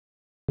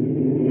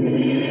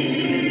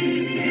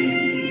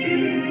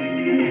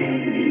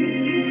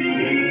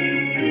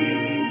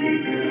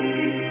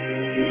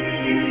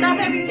Stop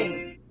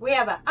everything! We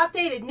have an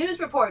updated news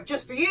report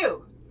just for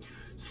you.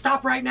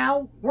 Stop right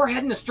now. We're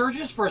heading to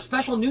Sturgis for a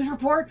special news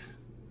report.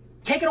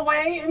 Take it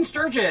away in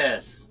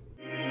Sturgis.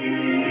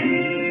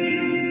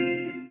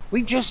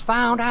 We've just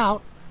found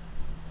out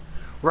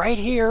right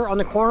here on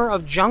the corner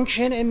of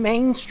Junction and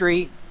Main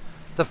Street,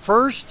 the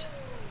first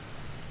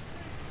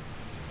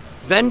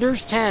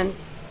vendor's tent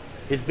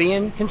is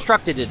being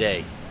constructed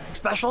today.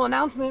 Special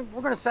announcement,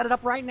 we're going to set it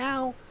up right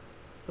now.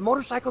 The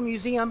Motorcycle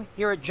Museum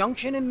here at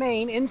Junction and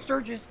Main in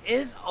Sturgis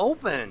is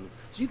open.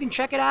 So you can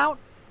check it out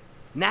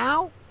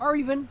now or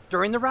even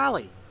during the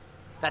rally.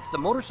 That's the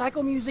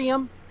Motorcycle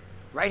Museum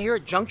right here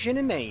at Junction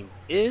and Main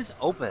is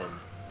open.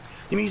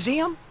 The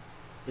museum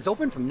is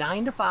open from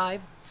 9 to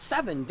 5,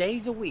 7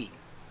 days a week.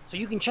 So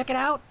you can check it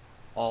out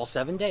all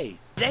 7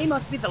 days. Today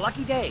must be the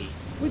lucky day.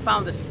 We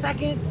found the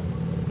second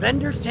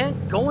vendor's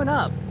tent going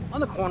up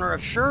on the corner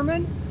of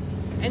Sherman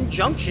and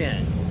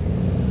Junction.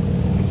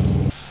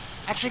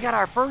 Actually got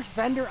our first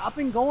vendor up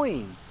and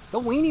going. The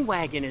Weenie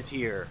Wagon is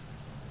here,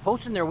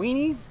 posting their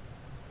weenies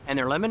and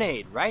their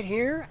lemonade right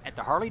here at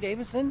the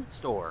Harley-Davidson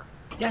store.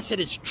 Yes, it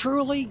is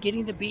truly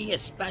getting to be a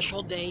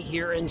special day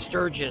here in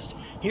Sturgis.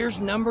 Here's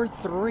number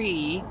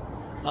 3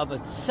 of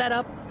a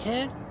setup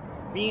tent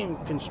being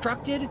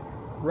constructed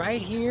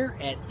right here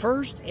at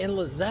First and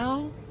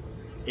Lozelle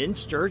in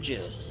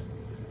Sturgis.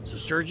 So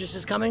Sturgis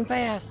is coming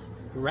fast.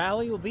 The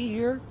rally will be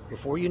here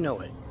before you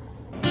know it.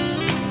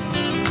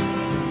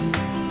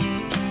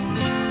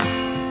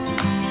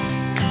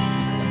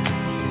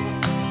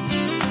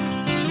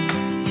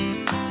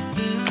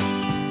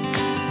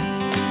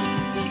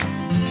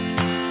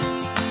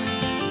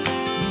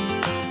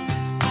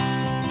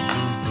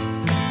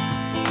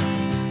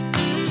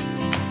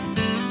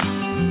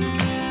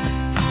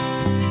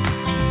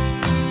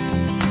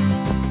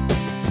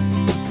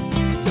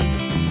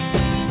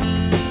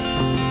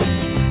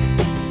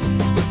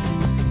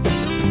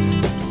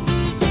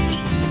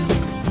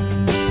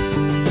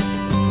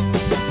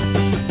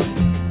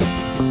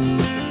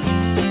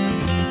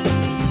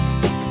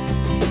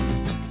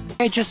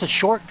 Just a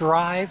short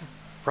drive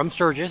from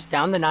Sturgis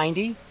down the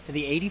 90 to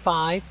the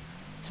 85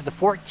 to the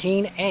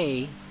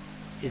 14A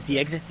is the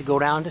exit to go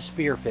down to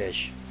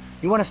Spearfish.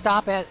 You want to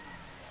stop at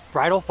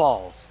Bridal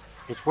Falls.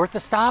 It's worth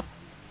the stop,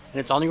 and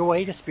it's on your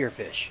way to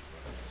Spearfish.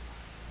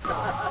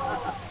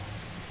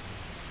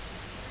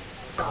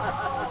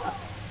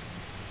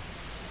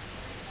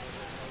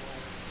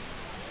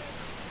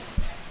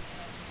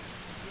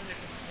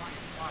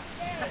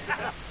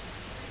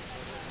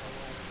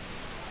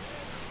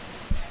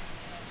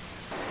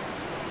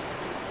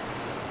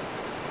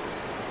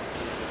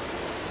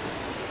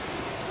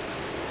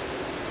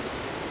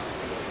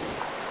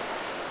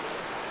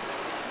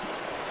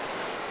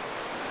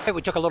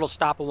 We took a little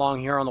stop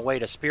along here on the way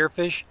to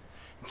Spearfish.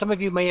 And some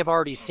of you may have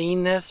already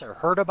seen this or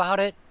heard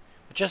about it,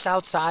 but just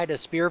outside of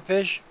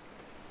Spearfish,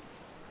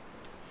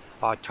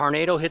 a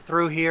tornado hit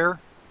through here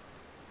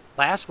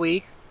last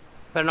week.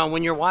 Depending on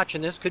when you're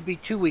watching this, could be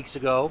 2 weeks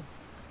ago.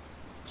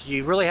 So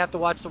you really have to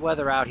watch the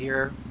weather out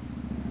here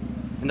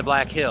in the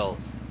Black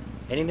Hills.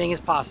 Anything is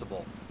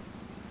possible.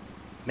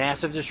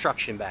 Massive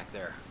destruction back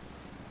there.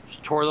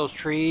 Just tore those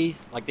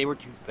trees like they were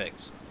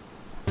toothpicks.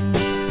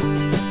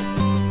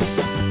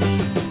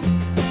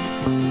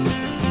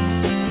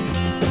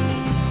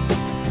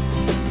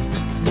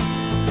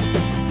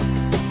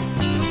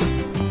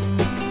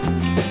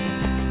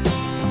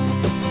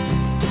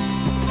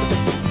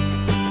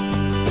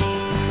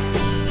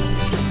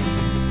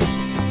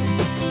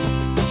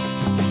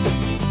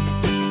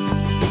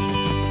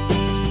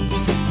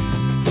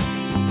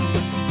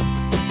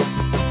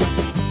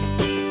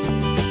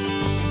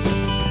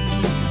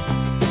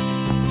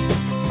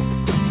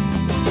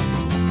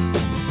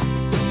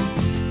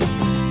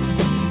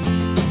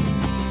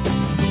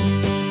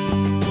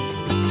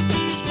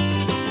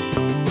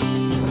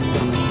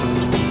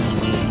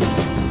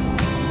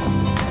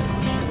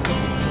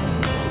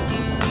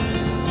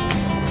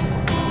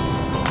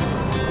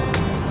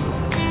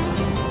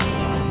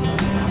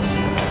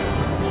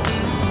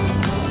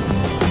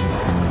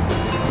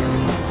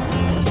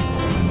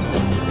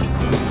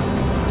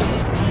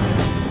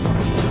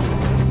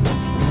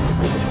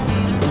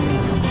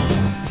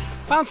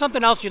 Found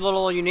something else a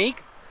little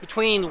unique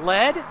between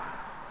lead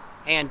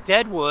and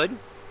deadwood.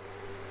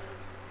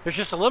 There's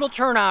just a little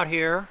turnout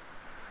here.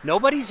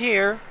 Nobody's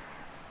here.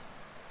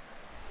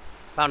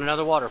 Found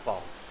another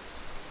waterfall.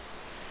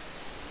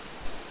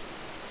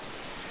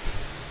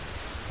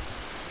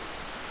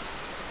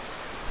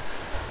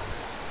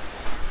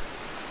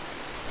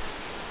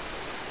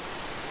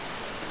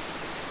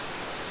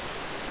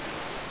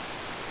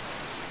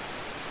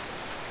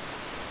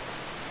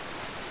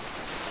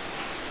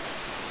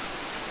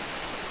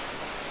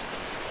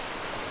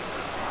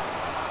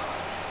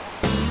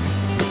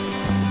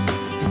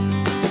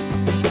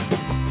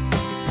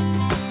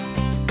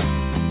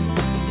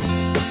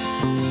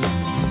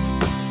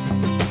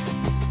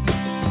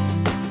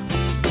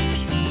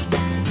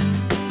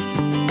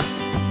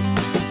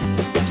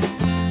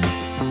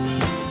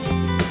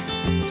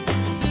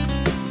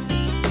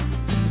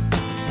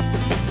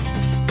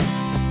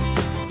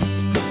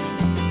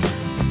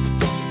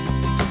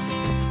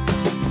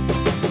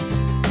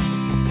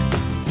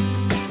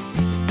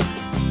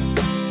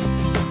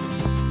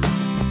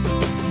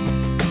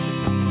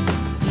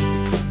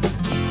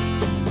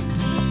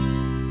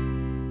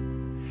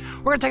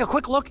 We're gonna take a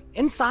quick look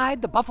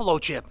inside the Buffalo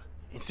Chip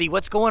and see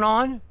what's going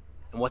on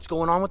and what's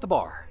going on with the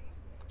bar.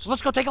 So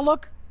let's go take a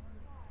look.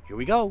 Here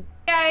we go.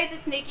 Hey guys,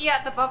 it's Nikki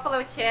at the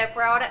Buffalo Chip.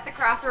 We're out at the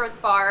Crossroads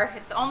bar.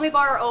 It's the only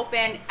bar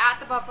open at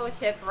the Buffalo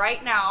Chip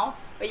right now,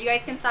 but you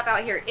guys can stop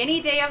out here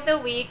any day of the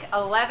week.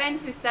 11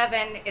 to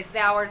 7 is the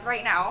hours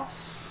right now.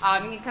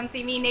 You can come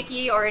see me,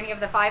 Nikki, or any of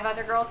the 5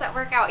 other girls that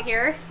work out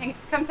here, and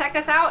just come check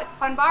us out. It's a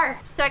fun bar.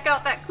 Check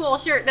out that cool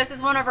shirt. This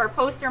is one of our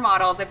poster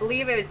models. I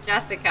believe it was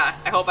Jessica.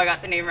 I hope I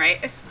got the name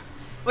right.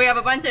 We have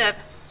a bunch of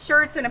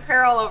shirts and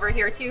apparel over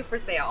here too for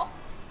sale.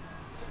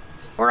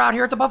 We're out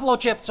here at the Buffalo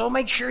Chip, so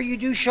make sure you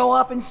do show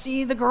up and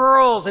see the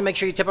girls and make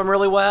sure you tip them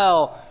really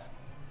well.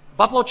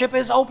 Buffalo Chip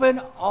is open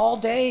all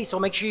day, so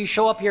make sure you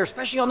show up here,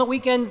 especially on the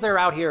weekends. They're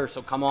out here,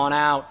 so come on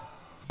out.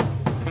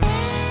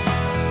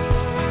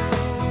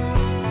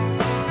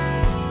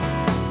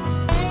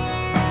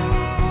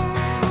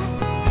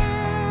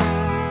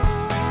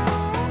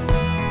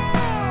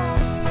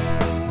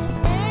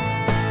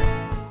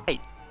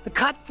 The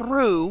cut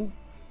through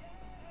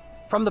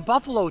from the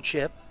Buffalo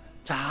Chip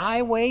to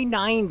Highway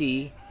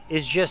 90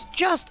 is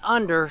just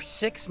under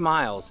 6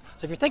 miles.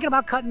 So if you're thinking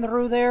about cutting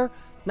through there,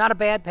 not a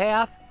bad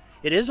path.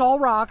 It is all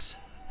rocks.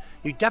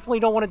 You definitely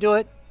don't want to do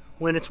it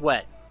when it's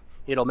wet.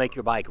 It'll make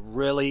your bike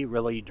really,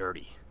 really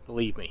dirty,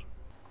 believe me.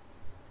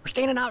 We're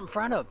standing out in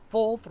front of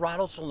Full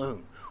Throttle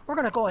Saloon. We're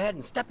gonna go ahead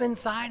and step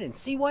inside and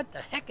see what the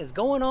heck is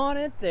going on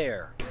in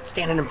there.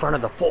 Standing in front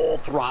of the Full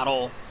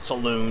Throttle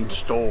Saloon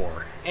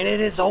store, and it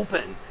is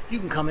open. You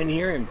can come in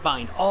here and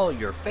find all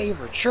your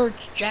favorite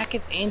shirts,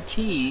 jackets, and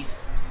tees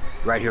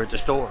right here at the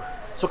store.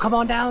 So come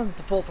on down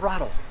to Full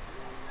Throttle,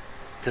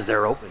 because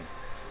they're open.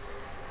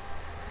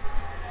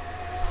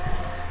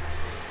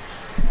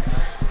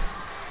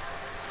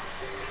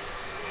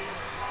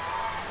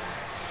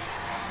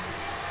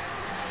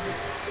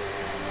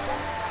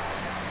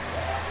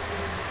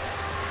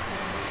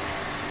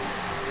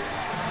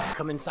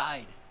 Come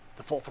inside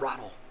the Full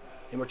Throttle,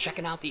 and we're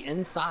checking out the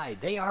inside.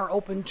 They are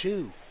open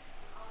too.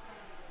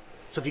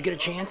 So if you get a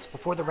chance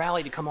before the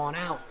rally to come on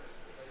out,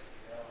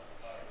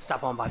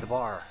 stop on by the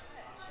bar.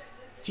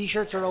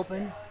 T-shirts are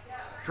open,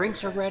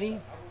 drinks are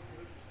ready.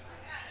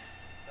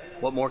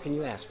 What more can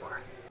you ask for?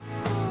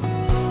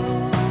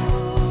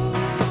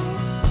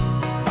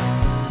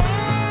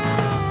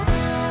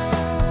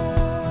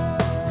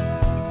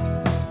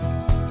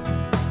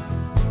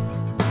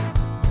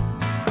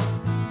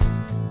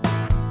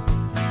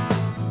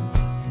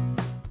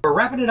 We're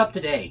wrapping it up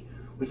today.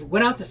 We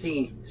went out to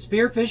see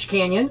Spearfish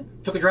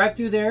Canyon, took a drive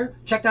through there,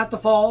 checked out the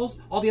falls,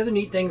 all the other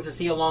neat things to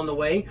see along the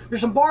way.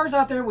 There's some bars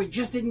out there we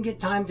just didn't get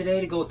time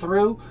today to go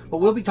through, but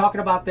we'll be talking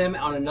about them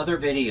on another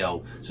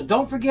video. So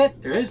don't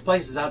forget, there is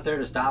places out there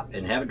to stop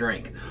and have a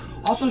drink.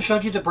 Also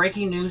showed you the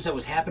breaking news that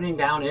was happening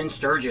down in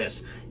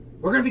Sturgis.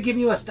 We're going to be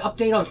giving you an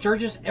update on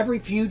Sturgis every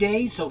few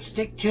days, so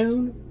stick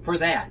tuned for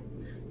that.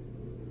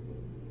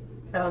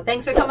 So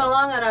thanks for coming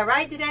along on our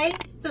ride today.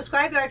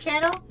 Subscribe to our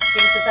channel,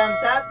 give us a thumbs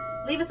up,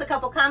 leave us a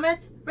couple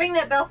comments, ring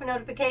that bell for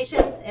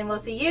notifications, and we'll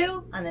see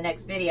you on the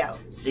next video.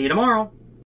 See you tomorrow.